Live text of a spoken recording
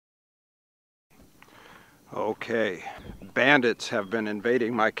Okay, bandits have been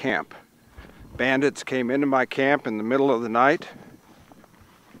invading my camp. Bandits came into my camp in the middle of the night.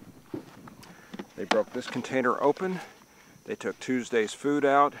 They broke this container open. They took Tuesday's food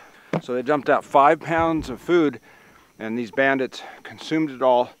out. So they dumped out 5 pounds of food, and these bandits consumed it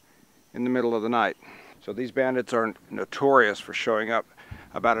all in the middle of the night. So these bandits are notorious for showing up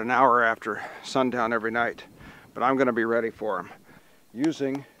about an hour after sundown every night. But I'm going to be ready for them.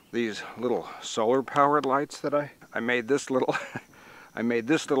 Using these little solar powered lights that I made this little I made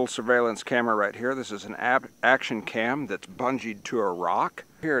this little surveillance camera right here. This is an action cam that's bungeed to a rock.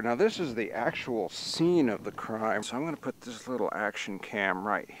 Here, now this is the actual scene of the crime. So I'm going to put this little action cam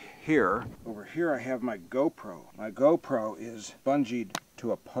right here. Over here I have my GoPro. My GoPro is bungeed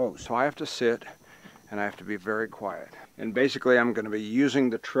to a post. So I have to sit and I have to be very quiet. And basically I'm going to be using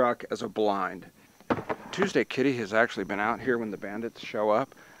the truck as a blind. Tuesday Kitty has actually been out here when the bandits show up.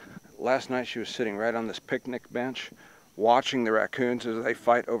 Last night she was sitting right on this picnic bench watching the raccoons as they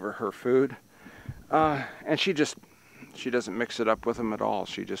fight over her food. And she doesn't mix it up with them at all.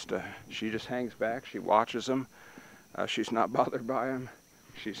 She just hangs back, she watches them. She's not bothered by them.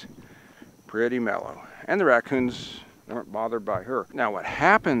 She's pretty mellow. And the raccoons aren't bothered by her. Now what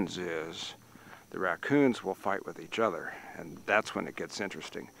happens is the raccoons will fight with each other, and that's when it gets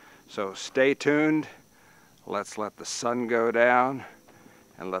interesting. So stay tuned. Let's let the sun go down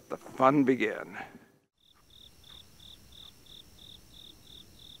and let the fun begin.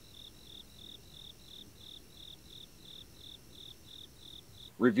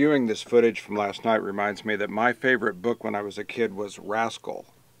 Reviewing this footage from last night reminds me that my favorite book when I was a kid was Raccoon,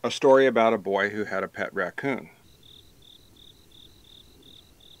 a story about a boy who had a pet raccoon.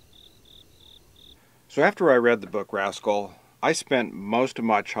 So after I read the book Raccoon, I spent most of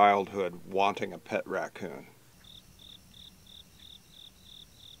my childhood wanting a pet raccoon.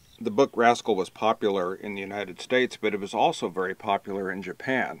 The book Raccoon was popular in the United States, but it was also very popular in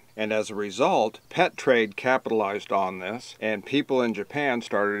Japan. And as a result, pet trade capitalized on this, and people in Japan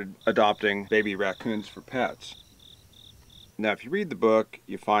started adopting baby raccoons for pets. Now, if you read the book,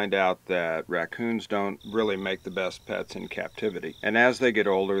 you find out that raccoons don't really make the best pets in captivity. And as they get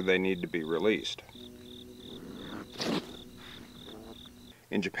older, they need to be released.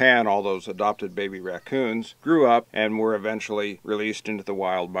 In Japan, all those adopted baby raccoons grew up and were eventually released into the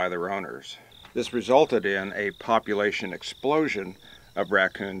wild by their owners. This resulted in a population explosion of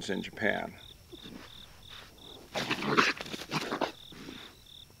raccoons in Japan.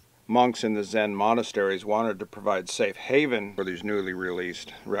 Monks in the Zen monasteries wanted to provide safe haven for these newly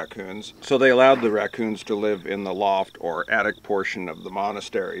released raccoons, so they allowed the raccoons to live in the loft or attic portion of the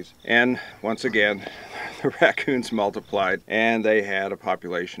monasteries. And once again, the raccoons multiplied and they had a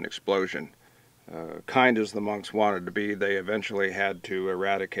population explosion. Kind as the monks wanted to be, they eventually had to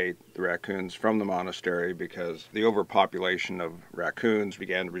eradicate the raccoons from the monastery because the overpopulation of raccoons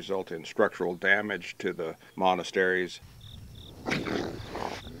began to result in structural damage to the monasteries.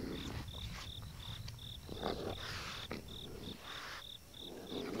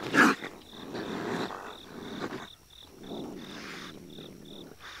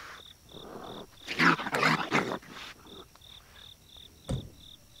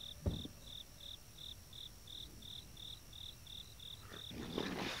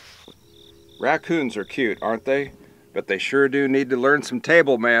 Raccoons are cute, aren't they? But they sure do need to learn some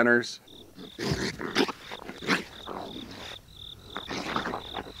table manners.